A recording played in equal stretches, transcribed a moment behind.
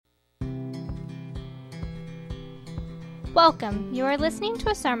Welcome. You are listening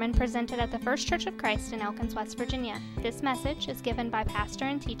to a sermon presented at the First Church of Christ in Elkins, West Virginia. This message is given by pastor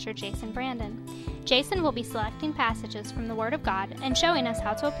and teacher Jason Brandon. Jason will be selecting passages from the Word of God and showing us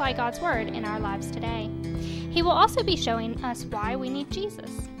how to apply God's Word in our lives today. He will also be showing us why we need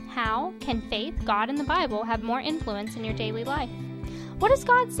Jesus. How can faith, God, and the Bible have more influence in your daily life? What is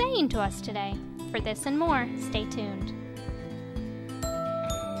God saying to us today? For this and more, stay tuned.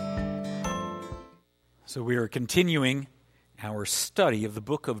 So we are continuing our study of the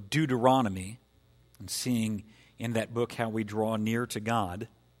book of Deuteronomy and seeing in that book how we draw near to God.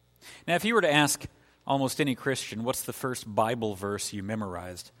 Now, if you were to ask almost any Christian, what's the first Bible verse you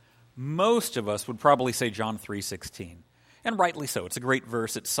memorized? Most of us would probably say John 3:16. And rightly so. It's a great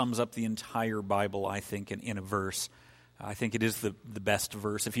verse. It sums up the entire Bible, I think, in a verse. I think it is the best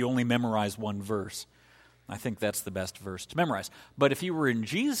verse. If you only memorize one verse, I think that's the best verse to memorize. But if you were in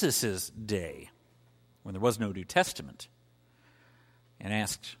Jesus' day, when there was no New Testament, and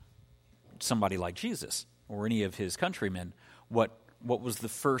asked somebody like Jesus or any of his countrymen what was the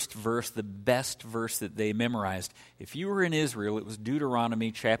first verse, the best verse that they memorized, if you were in Israel, it was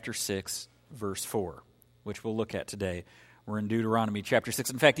Deuteronomy chapter 6, verse 4, which we'll look at today. We're in Deuteronomy chapter 6.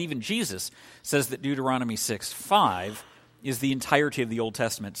 In fact, even Jesus says that Deuteronomy 6:5 is the entirety of the Old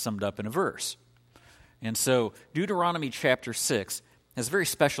Testament summed up in a verse. And so Deuteronomy chapter 6 has a very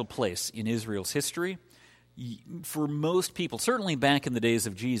special place in Israel's history. For most people, certainly back in the days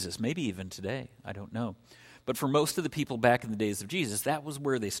of Jesus, maybe even today, I don't know. But for most of the people back in the days of Jesus, that was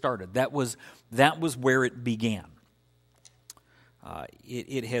where they started. That was where it began.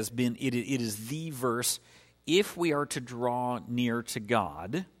 It is the verse. If we are to draw near to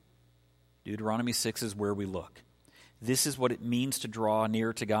God, Deuteronomy 6 is where we look. This is what it means to draw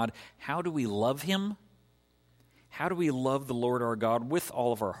near to God. How do we love Him? How do we love the Lord our God with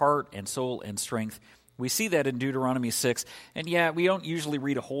all of our heart and soul and strength? We see that in Deuteronomy 6. And yeah, we don't usually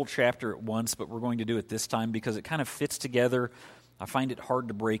read a whole chapter at once, but we're going to do it this time because it kind of fits together. I find it hard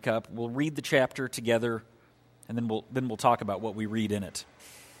to break up. We'll read the chapter together, and then we'll talk about what we read in it.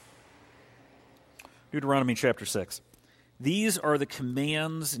 Deuteronomy chapter 6. These are the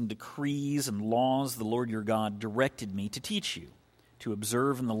commands and decrees and laws the Lord your God directed me to teach you, to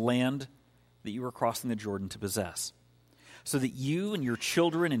observe in the land that you are crossing the Jordan to possess, so that you and your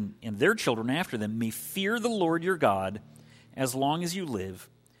children and their children after them may fear the Lord your God as long as you live,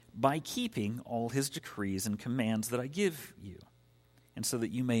 by keeping all His decrees and commands that I give you, and so that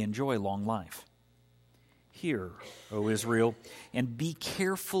you may enjoy long life. Hear, O Israel, and be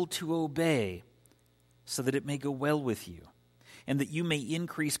careful to obey, so that it may go well with you, and that you may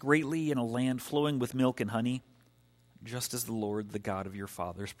increase greatly in a land flowing with milk and honey, just as the Lord, the God of your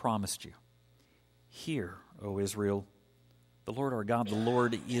fathers, promised you. Hear, O Israel, the Lord our God, the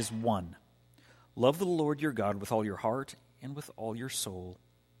Lord is one. Love the Lord your God with all your heart and with all your soul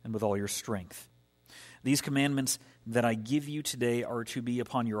and with all your strength. These commandments that I give you today are to be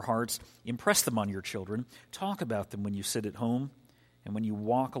upon your hearts. Impress them on your children. Talk about them when you sit at home and when you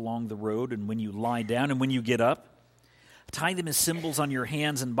walk along the road and when you lie down and when you get up. Tie them as symbols on your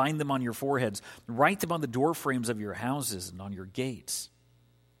hands and bind them on your foreheads. Write them on the doorframes of your houses and on your gates.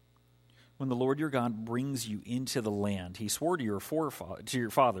 When the Lord your God brings you into the land He swore to your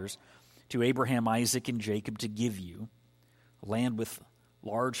fathers, to Abraham, Isaac, and Jacob, to give you, a land with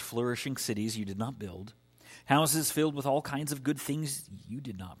large flourishing cities you did not build, houses filled with all kinds of good things you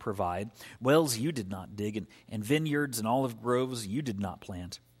did not provide, wells you did not dig, and vineyards and olive groves you did not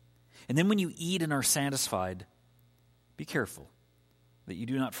plant. And then when you eat and are satisfied, be careful that you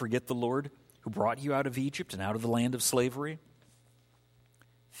do not forget the Lord who brought you out of Egypt and out of the land of slavery.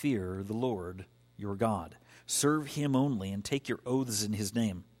 Fear the Lord your God. Serve Him only and take your oaths in His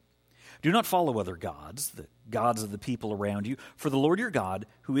name. Do not follow other gods, the gods of the people around you, for the Lord your God,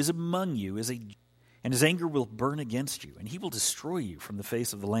 who is among you, and His anger will burn against you, and He will destroy you from the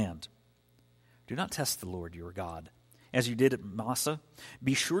face of the land. Do not test the Lord your God, as you did at Massah.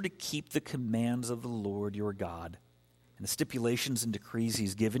 Be sure to keep the commands of the Lord your God and the stipulations and decrees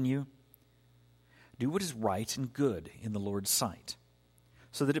He's given you. Do what is right and good in the Lord's sight,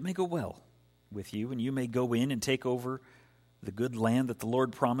 so that it may go well with you, and you may go in and take over the good land that the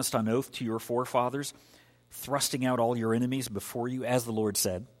Lord promised on oath to your forefathers, thrusting out all your enemies before you, as the Lord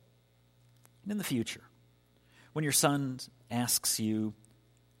said. And in the future, when your son asks you,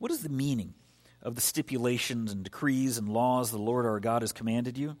 what is the meaning of the stipulations and decrees and laws the Lord our God has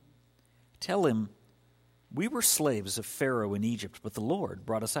commanded you? Tell him, we were slaves of Pharaoh in Egypt, but the Lord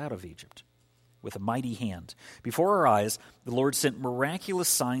brought us out of Egypt with a mighty hand. Before our eyes, the Lord sent miraculous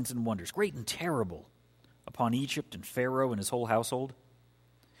signs and wonders, great and terrible, upon Egypt and Pharaoh and his whole household.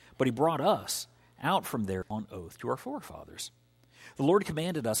 But He brought us out from there on oath to our forefathers. The Lord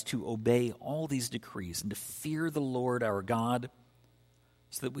commanded us to obey all these decrees and to fear the Lord our God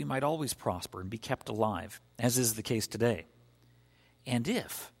so that we might always prosper and be kept alive, as is the case today. And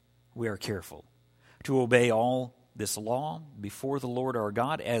if we are careful to obey all this law before the Lord our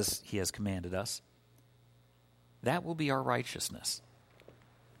God as he has commanded us, that will be our righteousness.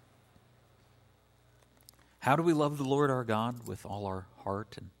 How do we love the Lord our God with all our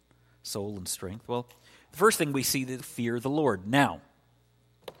heart and soul and strength? Well, the first thing we see is fear the Lord. Now,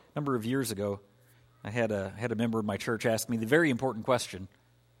 a number of years ago, I had a member of my church ask me the very important question,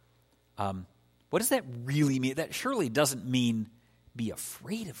 what does that really mean? That surely doesn't mean be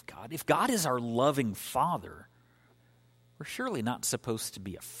afraid of God. If God is our loving Father, we're surely not supposed to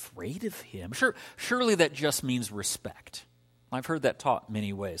be afraid of him. Surely that just means respect. I've heard that taught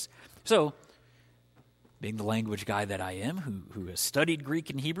many ways. So, being the language guy that I am, who has studied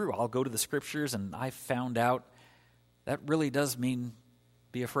Greek and Hebrew, I'll go to the scriptures, and I found out that really does mean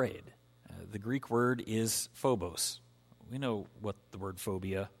be afraid. The Greek word is phobos. We know what the word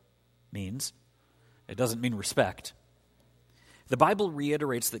phobia means. It doesn't mean respect. The Bible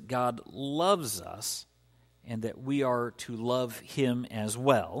reiterates that God loves us and that we are to love him as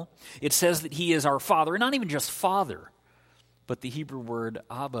well. It says that he is our Father, and not even just Father, but the Hebrew word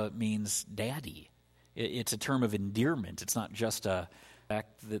Abba means daddy. It's a term of endearment. It's not just a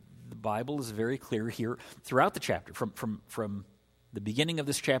fact that the Bible is very clear here throughout the chapter, from the beginning of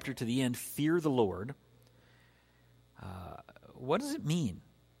this chapter to the end. Fear the Lord. What does it mean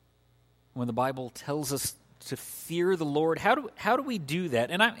when the Bible tells us to fear the Lord? How do we do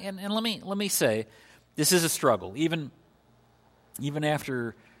that? And let me say, this is a struggle. Even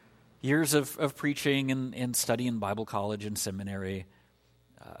after years of preaching and study in Bible college and seminary,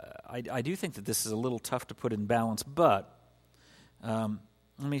 I do think that this is a little tough to put in balance. But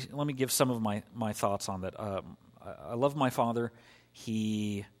let me give some of my thoughts on that. I love my father.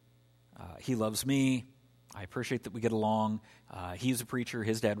 He loves me. I appreciate that we get along. He's a preacher.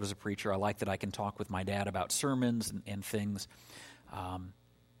 His dad was a preacher. I like that I can talk with my dad about sermons and things.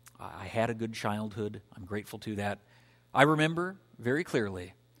 I had a good childhood. I'm grateful to that. I remember very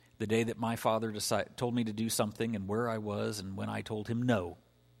clearly the day that my father told me to do something and where I was and when I told him no.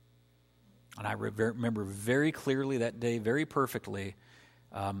 And I remember very clearly that day, very perfectly.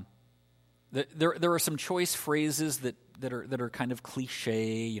 There are some choice phrases that are kind of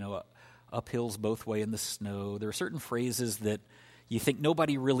cliche, uphills both way in the snow. There are certain phrases that you think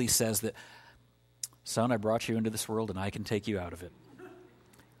nobody really says that, son, I brought you into this world and I can take you out of it.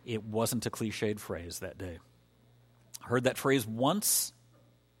 It wasn't a cliched phrase that day. I heard that phrase once,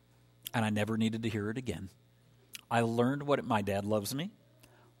 and I never needed to hear it again. I learned my dad loves me,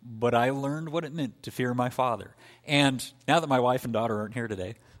 but I learned what it meant to fear my father. And now that my wife and daughter aren't here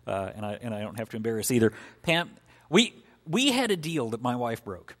today, and I don't have to embarrass either, Pam, we had a deal that my wife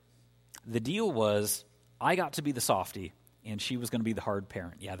broke. The deal was I got to be the softie, and she was going to be the hard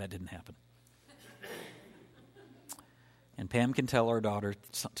parent. Yeah, that didn't happen. And Pam can tell our daughter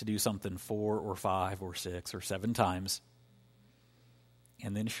to do something 4 or 5 or 6 or 7 times,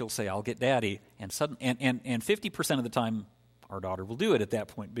 and then she'll say, "I'll get Daddy," and 50% of the time, our daughter will do it at that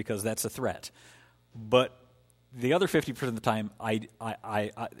point because that's a threat. But the other 50% of the time, I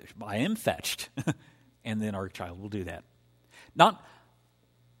am fetched, and then our child will do that. Not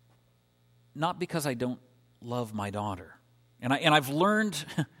because I don't love my daughter, and I've learned.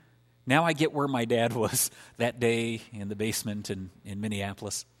 Now I get where my dad was that day in the basement in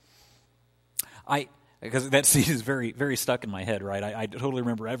Minneapolis. Because that scene is very, very stuck in my head, right? I totally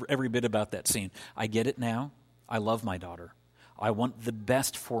remember every bit about that scene. I get it now. I love my daughter. I want the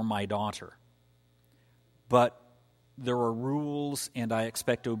best for my daughter. But there are rules, and I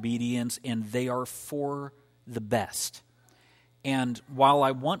expect obedience, and they are for the best. And while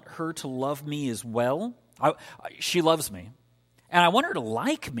I want her to love me as well, she loves me, and I want her to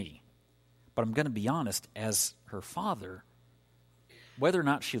like me. But I'm going to be honest, as her father, whether or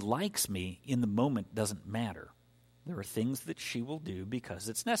not she likes me in the moment doesn't matter. There are things that she will do because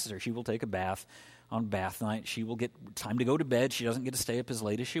it's necessary. She will take a bath on bath night. She will get time to go to bed. She doesn't get to stay up as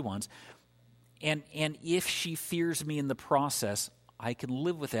late as she wants. And if she fears me in the process, I can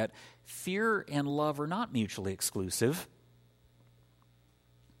live with that. Fear and love are not mutually exclusive.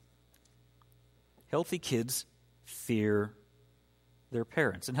 Healthy kids fear their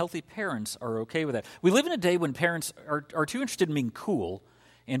parents, and healthy parents are okay with that. We live in a day when parents are too interested in being cool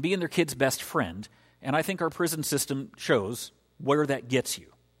and being their kid's best friend, and I think our prison system shows where that gets you.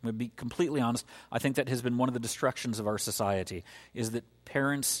 I'm going to be completely honest. I think that has been one of the destructions of our society, is that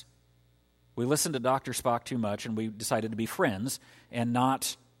parents, we listen to Dr. Spock too much, and we decided to be friends and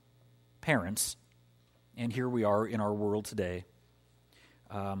not parents and here we are in our world today.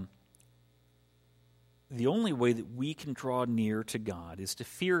 The only way that we can draw near to God is to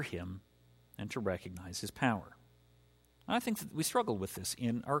fear him and to recognize his power. I think that we struggle with this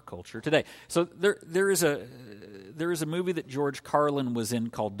in our culture today. So there is a movie that George Carlin was in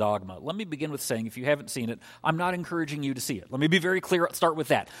called Dogma. Let me begin with saying, if you haven't seen it, I'm not encouraging you to see it. Let me be very clear, start with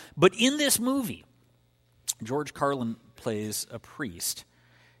that. But in this movie, George Carlin plays a priest,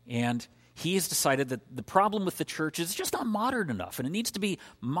 and he has decided that the problem with the church is it's just not modern enough, and it needs to be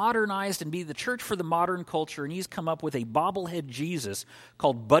modernized and be the church for the modern culture, and he's come up with a bobblehead Jesus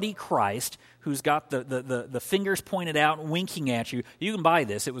called Buddy Christ, who's got the fingers pointed out, winking at you. You can buy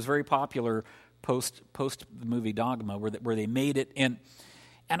this. It was very popular post the movie Dogma, where they made it, and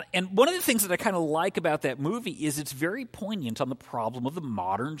one of the things that I kind of like about that movie is it's very poignant on the problem of the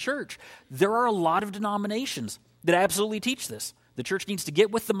modern church. There are a lot of denominations that absolutely teach this. The church needs to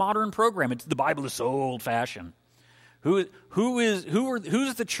get with the modern program. The Bible is so old-fashioned. Who's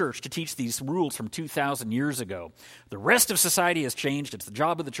the church to teach these rules from 2,000 years ago? The rest of society has changed. It's the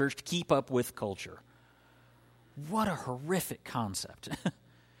job of the church to keep up with culture. What a horrific concept.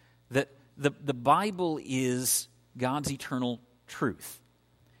 That the Bible is God's eternal truth.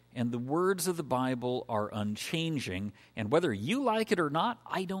 And the words of the Bible are unchanging. And whether you like it or not,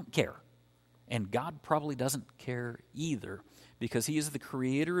 I don't care. And God probably doesn't care either, because he is the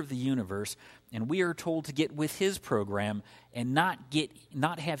creator of the universe, and we are told to get with his program and not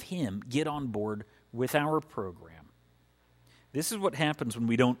have him get on board with our program. This is what happens when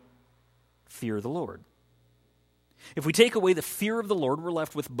we don't fear the Lord. If we take away the fear of the Lord, we're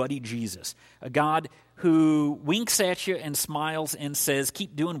left with Buddy Jesus, a God who winks at you and smiles and says,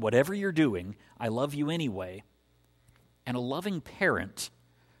 keep doing whatever you're doing, I love you anyway. And a loving parent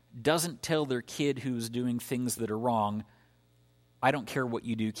doesn't tell their kid who's doing things that are wrong, I don't care what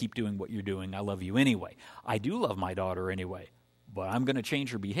you do, keep doing what you're doing, I love you anyway. I do love my daughter anyway, but I'm going to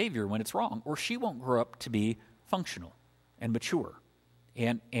change her behavior when it's wrong, or she won't grow up to be functional and mature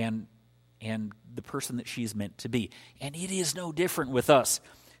and the person that she's meant to be. And it is no different with us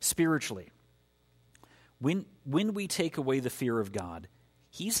spiritually. When we take away the fear of God,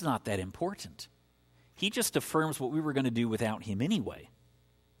 he's not that important. He just affirms what we were going to do without him anyway.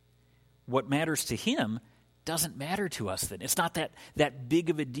 What matters to him doesn't matter to us then. It's not that big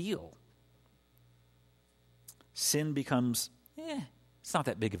of a deal. Sin becomes, it's not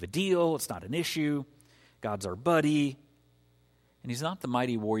that big of a deal. It's not an issue. God's our buddy. And he's not the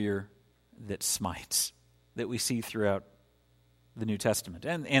mighty warrior that smites that we see throughout the New Testament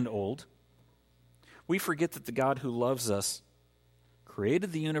and Old. We forget that the God who loves us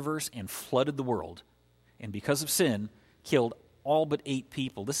created the universe and flooded the world, and because of sin, killed all but 8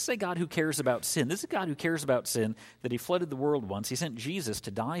 people. This is a God who cares about sin. This is a God who cares about sin, that he flooded the world once. He sent Jesus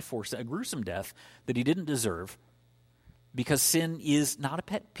to die for a gruesome death that he didn't deserve, because sin is not a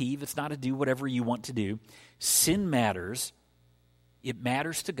pet peeve. It's not a do whatever you want to do. Sin matters. It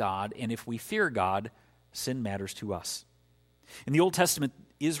matters to God, and if we fear God, sin matters to us. In the Old Testament,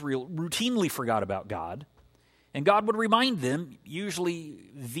 Israel routinely forgot about God, and God would remind them, usually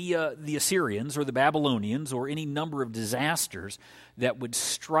via the Assyrians or the Babylonians or any number of disasters that would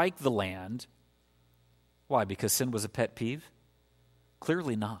strike the land. Why? Because sin was a pet peeve?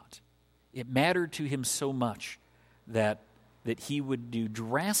 Clearly not. It mattered to him so much that he would do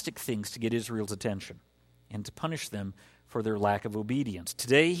drastic things to get Israel's attention and to punish them for their lack of obedience.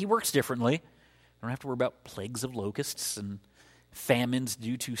 Today, he works differently. I don't have to worry about plagues of locusts and famines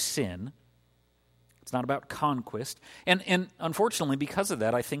due to sin. It's not about conquest. And unfortunately, because of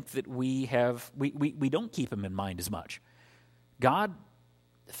that, I think that we don't keep him in mind as much. God,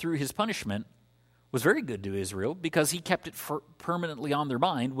 through his punishment, was very good to Israel because he kept it permanently on their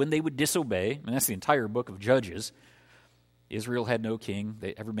mind when they would disobey. And that's the entire book of Judges. Israel had no king.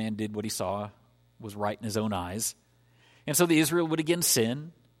 Every man did what he saw was right in his own eyes. And so the Israel would again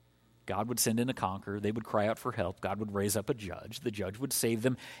sin. God would send in a conqueror. They would cry out for help. God would raise up a judge. The judge would save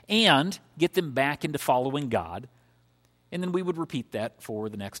them and get them back into following God. And then we would repeat that for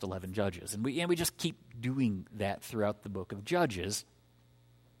the next 11 judges. And we just keep doing that throughout the book of Judges.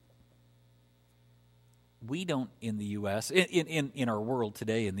 We don't in the U.S., in our world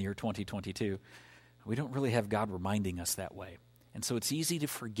today in the year 2022, we don't really have God reminding us that way. And so it's easy to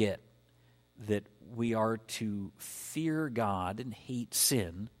forget that we are to fear God and hate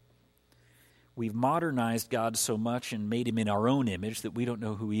sin. We've modernized God so much and made him in our own image that we don't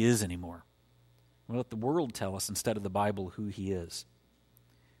know who he is anymore. We let the world tell us instead of the Bible who he is.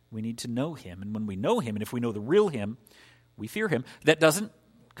 We need to know him, and when we know him, and if we know the real him, we fear him. That doesn't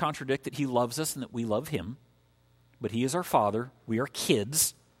contradict that he loves us and that we love him, but he is our Father. We are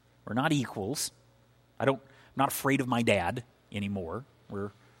kids. We're not equals. I'm not afraid of my dad anymore.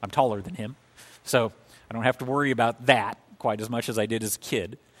 I'm taller than him, so I don't have to worry about that quite as much as I did as a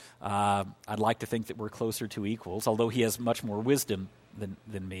kid. I'd like to think that we're closer to equals, although he has much more wisdom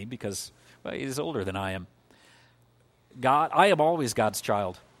than me because he's older than I am. I am always God's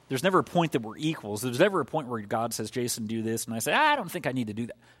child. There's never a point that we're equals. There's never a point where God says, Jason, do this, and I say, I don't think I need to do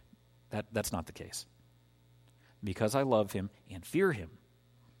that. That's not the case. Because I love him and fear him,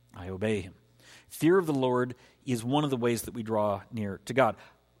 I obey him. Fear of the Lord is one of the ways that we draw near to God.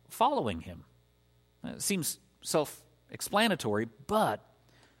 Following him seems self-explanatory, but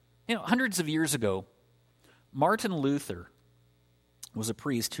hundreds of years ago, Martin Luther was a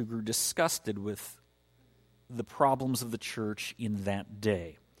priest who grew disgusted with the problems of the church in that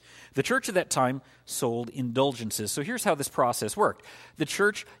day. The church at that time sold indulgences. So here's how this process worked. The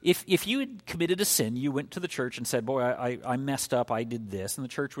church, if you had committed a sin, you went to the church and said, boy, I messed up, I did this. And the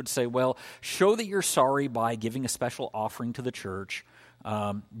church would say, well, show that you're sorry by giving a special offering to the church,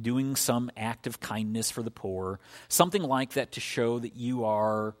 doing some act of kindness for the poor, something like that to show that you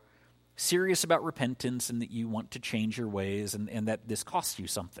are serious about repentance and that you want to change your ways and that this costs you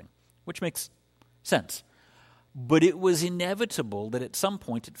something, which makes sense. But it was inevitable that at some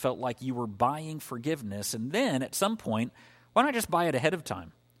point it felt like you were buying forgiveness, and then at some point, why don't I just buy it ahead of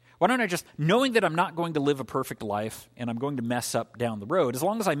time? Why don't I just, knowing that I'm not going to live a perfect life and I'm going to mess up down the road, as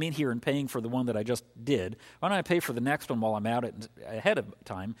long as I'm in here and paying for the one that I just did, why don't I pay for the next one while I'm out ahead of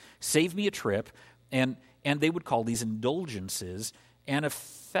time, save me a trip, and they would call these indulgences, and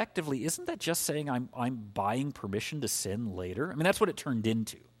effectively, isn't that just saying I'm buying permission to sin later? I mean, that's what it turned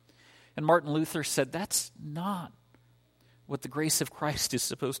into. And Martin Luther said that's not what the grace of Christ is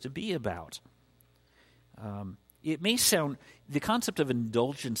supposed to be about. It may sound, the concept of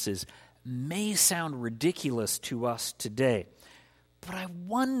indulgences may sound ridiculous to us today, but I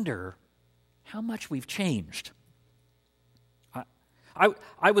wonder how much we've changed.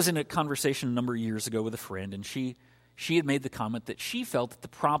 I was in a conversation a number of years ago with a friend, and she had made the comment that she felt that the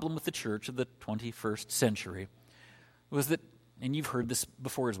problem with the church of the 21st century was that, and you've heard this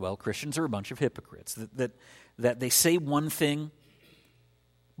before as well, Christians are a bunch of hypocrites, that they say one thing,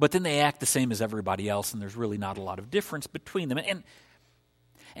 but then they act the same as everybody else, and there's really not a lot of difference between them.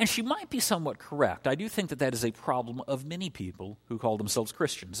 And she might be somewhat correct. I do think that is a problem of many people who call themselves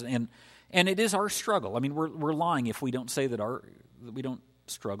Christians, and it is our struggle. I mean, we're lying if we don't say that we don't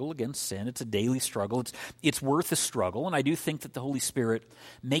struggle against sin. It's a daily struggle. It's worth a struggle, and I do think that the Holy Spirit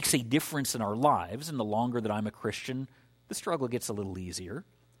makes a difference in our lives, and the longer that I'm a Christian, the struggle gets a little easier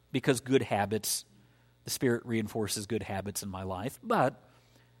because good habits, the Spirit reinforces good habits in my life, but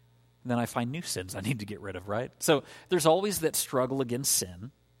then I find new sins I need to get rid of, right? So there's always that struggle against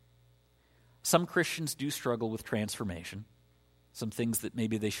sin. Some Christians do struggle with transformation, some things that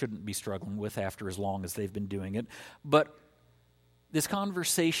maybe they shouldn't be struggling with after as long as they've been doing it. But this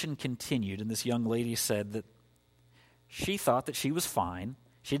conversation continued, and this young lady said that she thought that she was fine.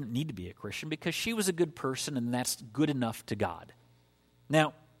 She didn't need to be a Christian because she was a good person, and that's good enough to God.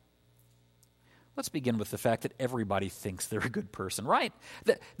 Now, let's begin with the fact that everybody thinks they're a good person, right?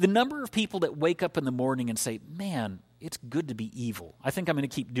 The number of people that wake up in the morning and say, man, it's good to be evil. I think I'm going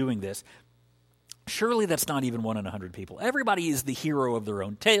to keep doing this. Surely that's not even 1 in 100 people. Everybody is the hero of their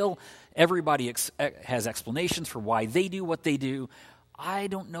own tale. Everybody has explanations for why they do what they do. I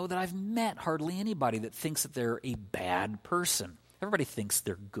don't know that I've met hardly anybody that thinks that they're a bad person. Everybody thinks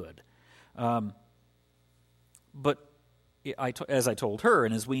they're good. But as I told her,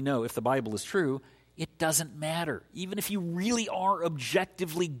 and as we know, if the Bible is true, it doesn't matter. Even if you really are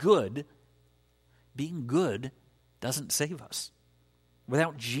objectively good, being good doesn't save us.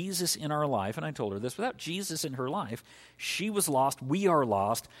 Without Jesus in our life, and I told her this, without Jesus in her life, she was lost, we are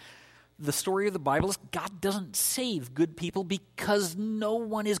lost. The story of the Bible is God doesn't save good people because no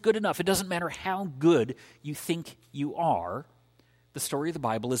one is good enough. It doesn't matter how good you think you are. The story of the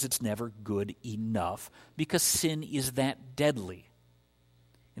Bible is it's never good enough because sin is that deadly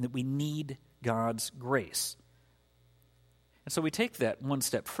and that we need God's grace. And so we take that one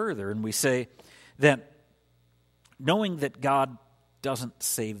step further and we say that knowing that God doesn't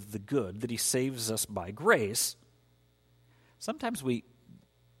save the good, that he saves us by grace, sometimes we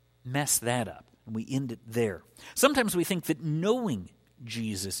mess that up and we end it there. Sometimes we think that knowing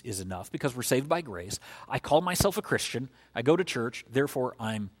Jesus is enough because we're saved by grace. I call myself a Christian. I go to church. Therefore,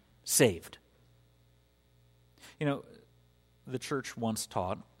 I'm saved. You know, the church once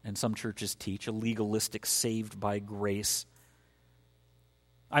taught, and some churches teach, a legalistic saved by grace.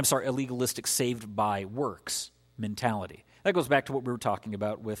 A legalistic saved by works mentality. That goes back to what we were talking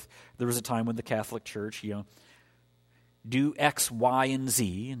about with, there was a time when the Catholic Church, do X, Y, and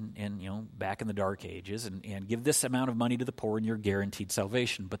Z, and back in the Dark Ages, and give this amount of money to the poor, and you're guaranteed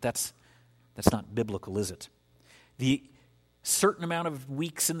salvation. But that's not biblical, is it? The certain amount of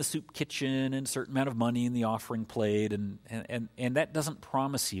weeks in the soup kitchen and certain amount of money in the offering plate, and that doesn't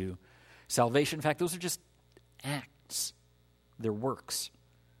promise you salvation. In fact, those are just acts. They're works.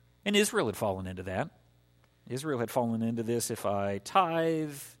 And Israel had fallen into that. Israel had fallen into this: if I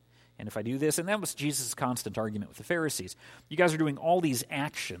tithe, and if I do this. And that was Jesus' constant argument with the Pharisees. You guys are doing all these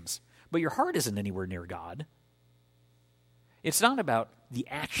actions, but your heart isn't anywhere near God. It's not about the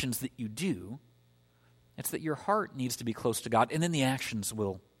actions that you do. It's that your heart needs to be close to God, and then the actions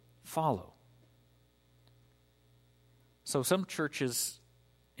will follow. So some churches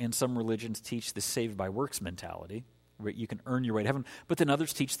and some religions teach the saved by works mentality, where you can earn your way to heaven, but then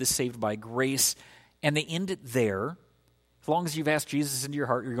others teach the saved by grace, and they end it there. As long as you've asked Jesus into your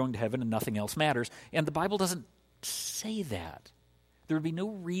heart, you're going to heaven and nothing else matters. And the Bible doesn't say that. There would be no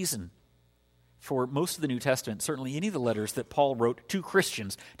reason for most of the New Testament, certainly any of the letters that Paul wrote to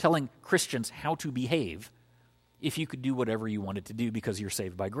Christians, telling Christians how to behave, if you could do whatever you wanted to do because you're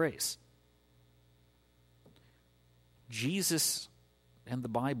saved by grace. Jesus and the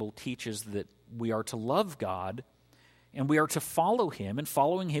Bible teaches that we are to love God and we are to follow Him, and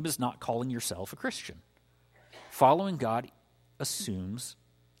following Him is not calling yourself a Christian. Following God assumes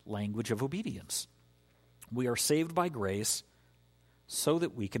language of obedience. We are saved by grace so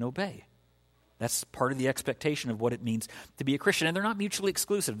that we can obey. That's part of the expectation of what it means to be a Christian. And they're not mutually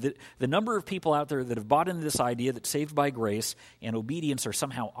exclusive. The number of people out there that have bought into this idea that saved by grace and obedience are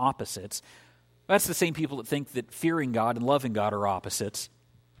somehow opposites, that's the same people that think that fearing God and loving God are opposites.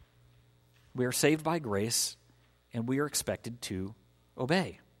 We are saved by grace, and we are expected to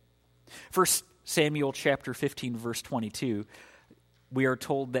obey. 1 Samuel chapter 15, verse 22, we are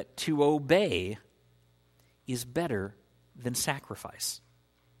told that to obey is better than sacrifice.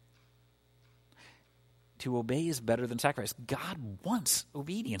 To obey is better than sacrifice. God wants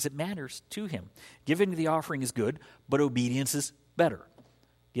obedience. It matters to Him. Giving the offering is good, but obedience is better.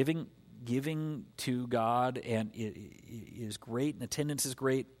 Giving to God and is great, and attendance is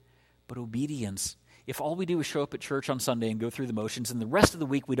great, but obedience, if all we do is show up at church on Sunday and go through the motions, and the rest of the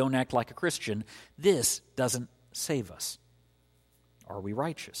week we don't act like a Christian, this doesn't save us. Are we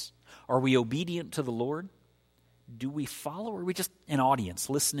righteous? Are we obedient to the Lord? Do we follow, or are we just an audience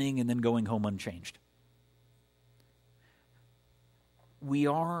listening and then going home unchanged? We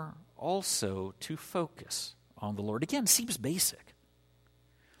are also to focus on the Lord. Again, seems basic.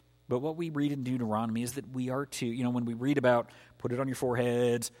 But what we read in Deuteronomy is that we are to, when we read about put it on your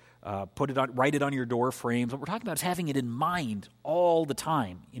foreheads, write it on your door frames, what we're talking about is having it in mind all the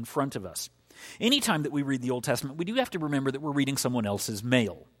time in front of us. Anytime that we read the Old Testament, we do have to remember that we're reading someone else's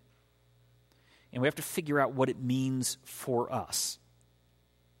mail. And we have to figure out what it means for us.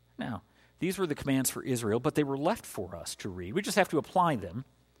 Now, these were the commands for Israel, but they were left for us to read. We just have to apply them.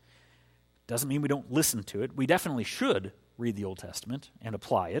 Doesn't mean we don't listen to it. We definitely should read the Old Testament and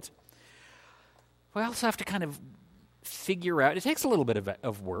apply it. We also have to kind of figure out, it takes a little bit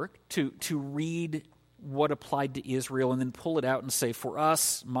of work to read what applied to Israel and then pull it out and say, for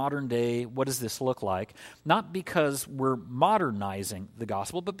us, modern day, what does this look like? Not because we're modernizing the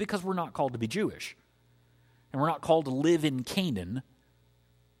gospel, but because we're not called to be Jewish. And we're not called to live in Canaan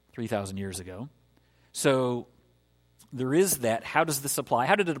 3,000 years ago. So there is that. How does this apply?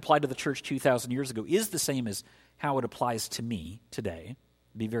 How did it apply to the church 2,000 years ago? Is the same as how it applies to me today.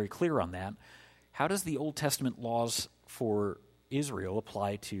 Be very clear on that. How does the Old Testament laws for Israel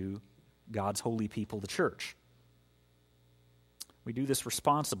apply to God's holy people, the church? We do this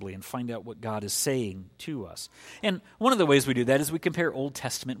responsibly and find out what God is saying to us. And one of the ways we do that is we compare Old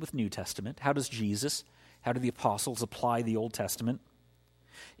Testament with New Testament. How do the apostles apply the Old Testament?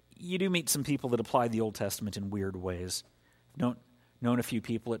 You do meet some people that apply the Old Testament in weird ways. Known a few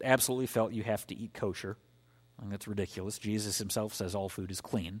people that absolutely felt you have to eat kosher. I think that's ridiculous. Jesus himself says all food is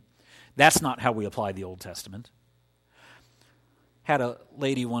clean. That's not how we apply the Old Testament. Had a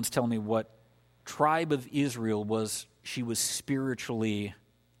lady once tell me what tribe of Israel she was spiritually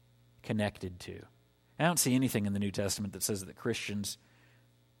connected to. I don't see anything in the New Testament that says that Christians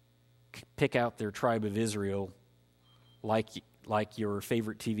pick out their tribe of Israel like your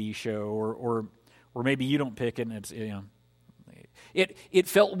favorite TV show, or maybe you don't pick it, and it's It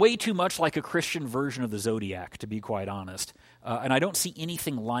felt way too much like a Christian version of the Zodiac, to be quite honest. And I don't see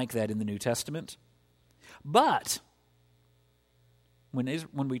anything like that in the New Testament. But when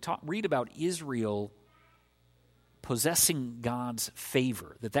we read about Israel possessing God's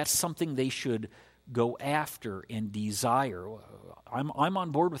favor, that's something they should go after and desire. I'm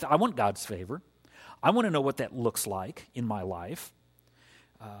on board with that. I want God's favor. I want to know what that looks like in my life.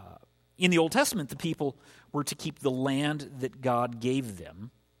 In the Old Testament, the people were to keep the land that God gave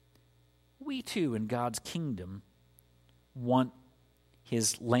them. We too, in God's kingdom, want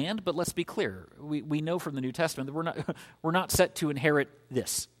his land, but let's be clear. We know from the New Testament that we're not set to inherit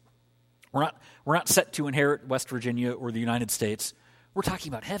this. We're not set to inherit West Virginia or the United States. We're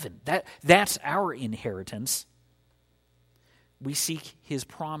talking about heaven. That's our inheritance. We seek his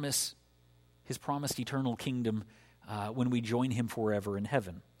promised eternal kingdom when we join him forever in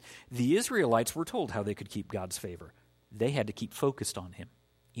heaven. The Israelites were told how they could keep God's favor. They had to keep focused on him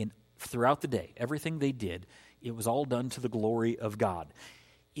throughout the day. Everything they did, it was all done to the glory of God.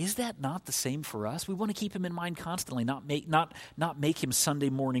 Is that not the same for us? We want to keep him in mind constantly, not make him Sunday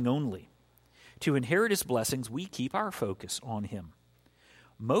morning only. To inherit his blessings, we keep our focus on him.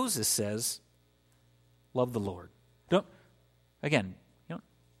 Moses says, love the Lord.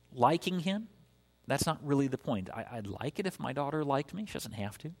 Liking him, that's not really the point. I'd like it if my daughter liked me. She doesn't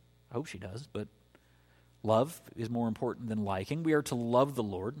have to. I hope she does, but love is more important than liking. We are to love the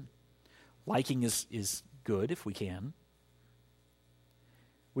Lord. Liking is good if we can.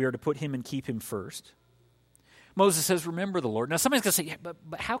 We are to put him and keep him first. Moses says, remember the Lord. Now somebody's going to say, yeah,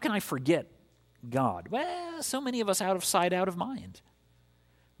 but how can I forget God? Well, so many of us out of sight, out of mind.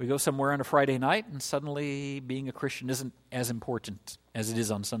 We go somewhere on a Friday night, and suddenly being a Christian isn't as important as it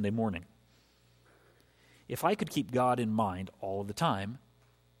is on Sunday morning. If I could keep God in mind all of the time,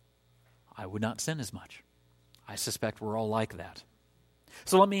 I would not sin as much. I suspect we're all like that.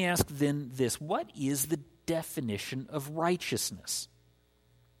 So let me ask then this. What is the definition of righteousness?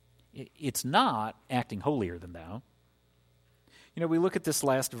 It's not acting holier than thou. We look at this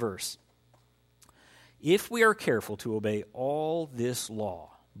last verse. If we are careful to obey all this law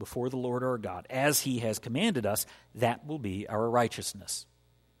before the Lord our God, as he has commanded us, that will be our righteousness.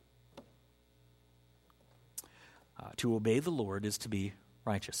 To obey the Lord is to be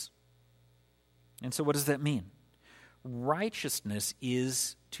righteous. And so what does that mean? Righteousness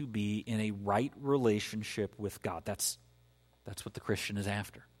is to be in a right relationship with God. That's what the Christian is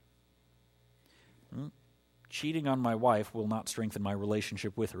after. Cheating on my wife will not strengthen my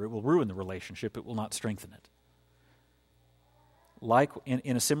relationship with her. It will ruin the relationship. It will not strengthen it. Like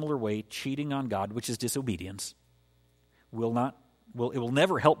in a similar way, cheating on God, which is disobedience, it will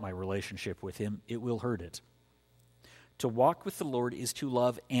never help my relationship with him. It will hurt it. To walk with the Lord is to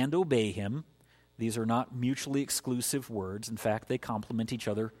love and obey him. These are not mutually exclusive words. In fact, they complement each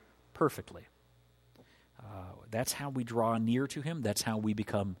other perfectly. That's how we draw near to him. That's how we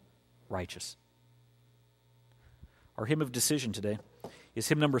become righteous. Our hymn of decision today is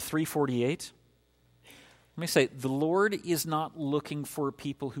hymn number 348. Let me say, the Lord is not looking for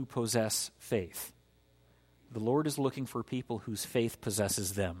people who possess faith. The Lord is looking for people whose faith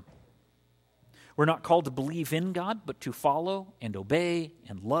possesses them. We're not called to believe in God, but to follow and obey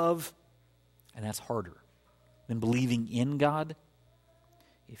and love, and that's harder than believing in God.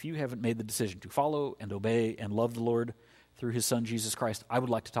 If you haven't made the decision to follow and obey and love the Lord through his Son, Jesus Christ, I would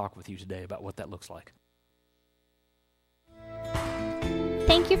like to talk with you today about what that looks like.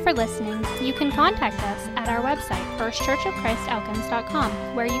 Thank you for listening. You can contact us at our website,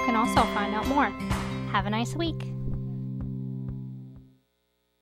 firstchurchofchristelkins.com, where you can also find out more. Have a nice week.